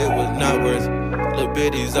green, but it was not worth it. Lil'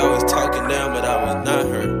 bitty's always talking down, but I was not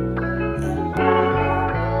hurt.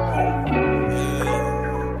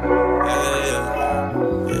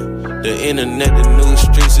 The internet, the new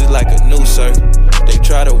streets is like a new circuit. They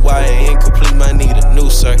try to wire incomplete, I need a new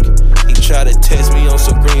circuit. He tried to test me on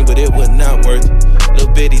some green, but it was not worth it.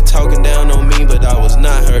 Lil' bitty talking down on me, but I was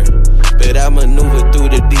not hurt. But I maneuvered through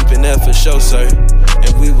the deep and that for sure, sir.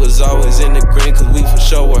 And we was always in the green, cause we for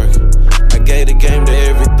sure work. I gave the game to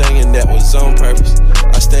everything and that was on purpose.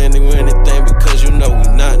 I stand in anything because you know we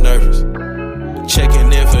not nervous.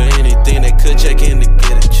 Checking in for anything they could check in to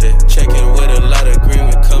get a check. Checking with a lot of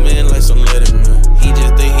agreement, come in like some letterman. He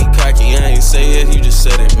just think he cocky, I ain't say it, you just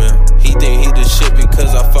said it, man. He think he the shit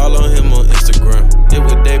because I follow him on Instagram. It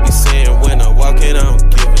what they be saying when I walk in, I don't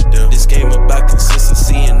give a damn. This game about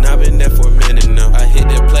consistency and I've been there for a minute now. I hit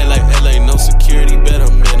that play like LA, no security, bet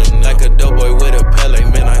I'm in him. Like a dope boy with a Pele,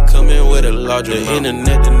 man, I come in with a larger amount. The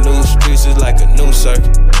internet, the new streets is like a new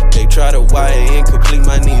circuit. They try to wire incomplete,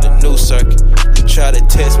 I need a new circuit. He tried to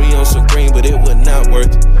test me on some green, but it was not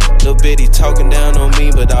worth it. Lil' bitty talking down on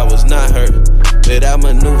me, but I was not hurt. But I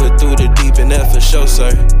maneuvered through the deep and that for sure,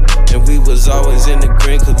 sir. And we was always in the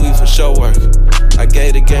green, cause we for sure work. I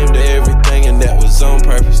gave the game to everything and that was on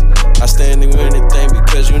purpose. I stand in anything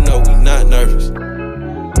because you know we not nervous.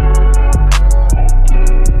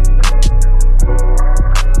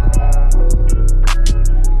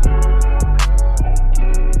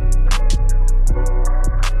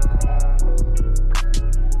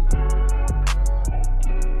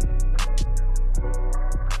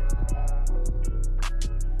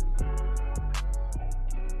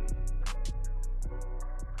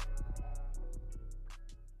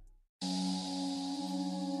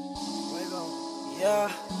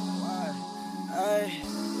 Yeah, ay,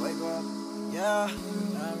 wake up, yeah,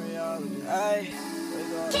 ay,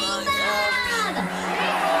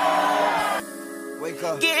 wake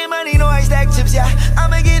up. Getting money, no I stack chips, yeah.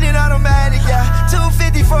 I'ma get it automatic, yeah.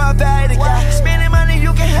 250 for a bag, yeah. Spending money,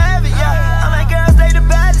 you can have it, yeah. I'm like, girls, they the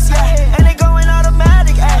baddest, yeah. And they going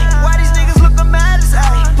automatic, ayy. Why these niggas look the maddest,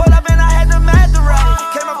 ayy? Pull up and I had them at the right.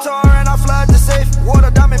 Came up to her and I flood the safe.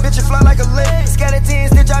 Water diamond, bitch, it fly like a lake.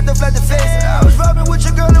 Skeletons, stitch out to flood the face. I was rubbing with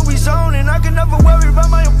your girl and we zoning. I can never worry about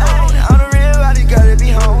my opponent. On the real, I just gotta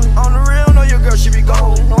be home. On the real, know your girl, she be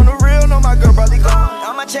gone. On the real, know my girl probably gone.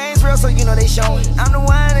 All my chains real, so you know they showing. I'm the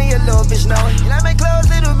one and your little bitch knowing. And I make clothes,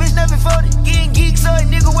 little bitch never folded. Getting geek, so a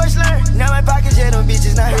nigga worse learn. Now my pockets, yeah, them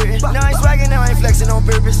bitches not hurting. Now I ain't swagging, now I ain't flexing on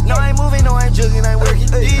purpose. No, I ain't moving, no, I ain't jugging, I ain't working.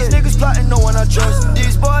 These niggas plotting, no one I trust.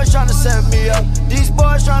 These boys tryna set me up. These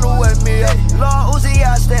boys tryna wet me up. Lord Uzi,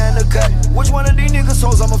 I stay in the cut. Which one of these niggas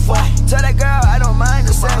hoes I'ma fuck? Tell that girl I don't mind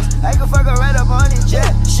the sex. I can fuck her right up on his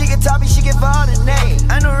jet. She get toppy, she get ball in name.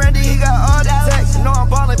 I know Randy, he got all the text. Know I'm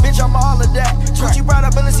ballin', bitch, I'm all of that. Gucci brought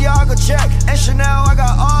up Balenciaga check. And Chanel, I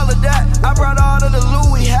got all of that. I brought all of the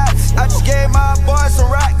Louis hats. I just gave my boys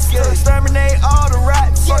some racks. To exterminate all the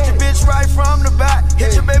rats. Fuck your bitch right from the back.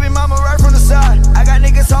 Hit your baby mama right from the side. I got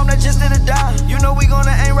niggas home that just didn't die. You know we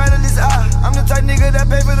gonna aim right at this eye. I'm the type nigga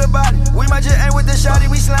that pay for the body. We might just aim with the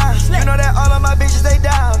shotty, we slime. You know that all of my bitches, they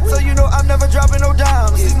down. So you know I'm never dropping no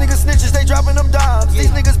dimes. These niggas snitches, they dropping them dimes.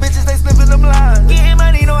 These niggas bitches, they slipping them lines. Getting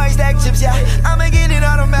money, no I stack chips, yeah. I'ma get it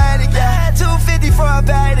automatic, yeah. 250 for a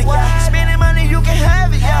bag, yeah. Spending money, you can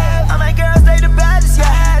have it, yeah. I'm like, girls, they the baddest,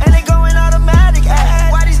 yeah. And they going automatic,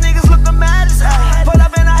 yeah. Why these niggas look the maddest, yeah. Pull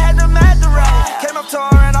up and I had them at the right. Came up to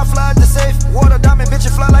her and I flood the safe. Water diamond, bitch,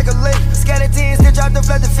 it fly like a lake. Skeletons, stitch out to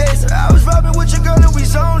flood the face. I was rubbing with your girl and we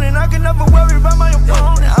zoning. I can never worry about my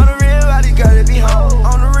opponent. On the real, I just gotta be home.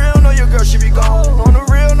 On the real, know your girl, she be gone. On the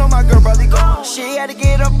real, know my girl probably gone. She had to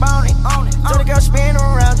get up on it. Tell the girl spin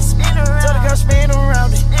around it. Tell the girl spin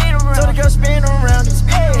around it. Tell the girl spin around it.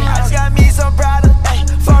 I just got me some Prada.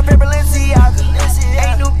 Four pair Balenciaga.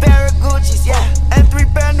 8 new pair of Gucci's, yeah. And 3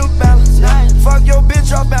 pair New Balance. Fuck your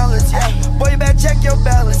bitch off balance, yeah. Boy, you better check your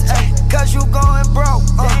balance, cause you going broke.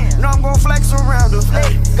 No, I'm gon' flex around her.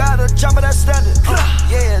 Got a chopper that's standard.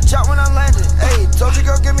 Yeah, chop when I landed. Told your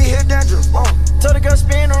girl, give me hip dandruff. Told the girl,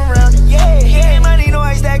 spin around it. Yeah, money, no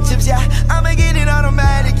I stack chips, yeah. I'ma get it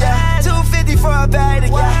automatic, yeah. 250 for a bag,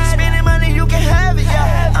 yeah. Spending money, you can have it,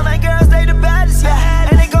 yeah. I'm like, girls, they the baddest, yeah.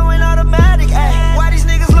 And they going automatic, ayy. Why these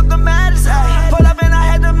niggas look the maddest, ayy? Pull up and I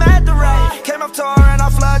had them at the right. Came up to her and I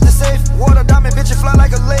flood the safe. Water diamond, bitch, it fly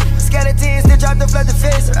like a lake. Skeletons, stitch out to flood the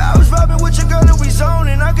face. I was rubbing with your girl and we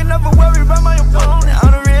zoning. I can never worry about my opponent.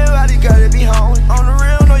 On the real, I just gotta be home.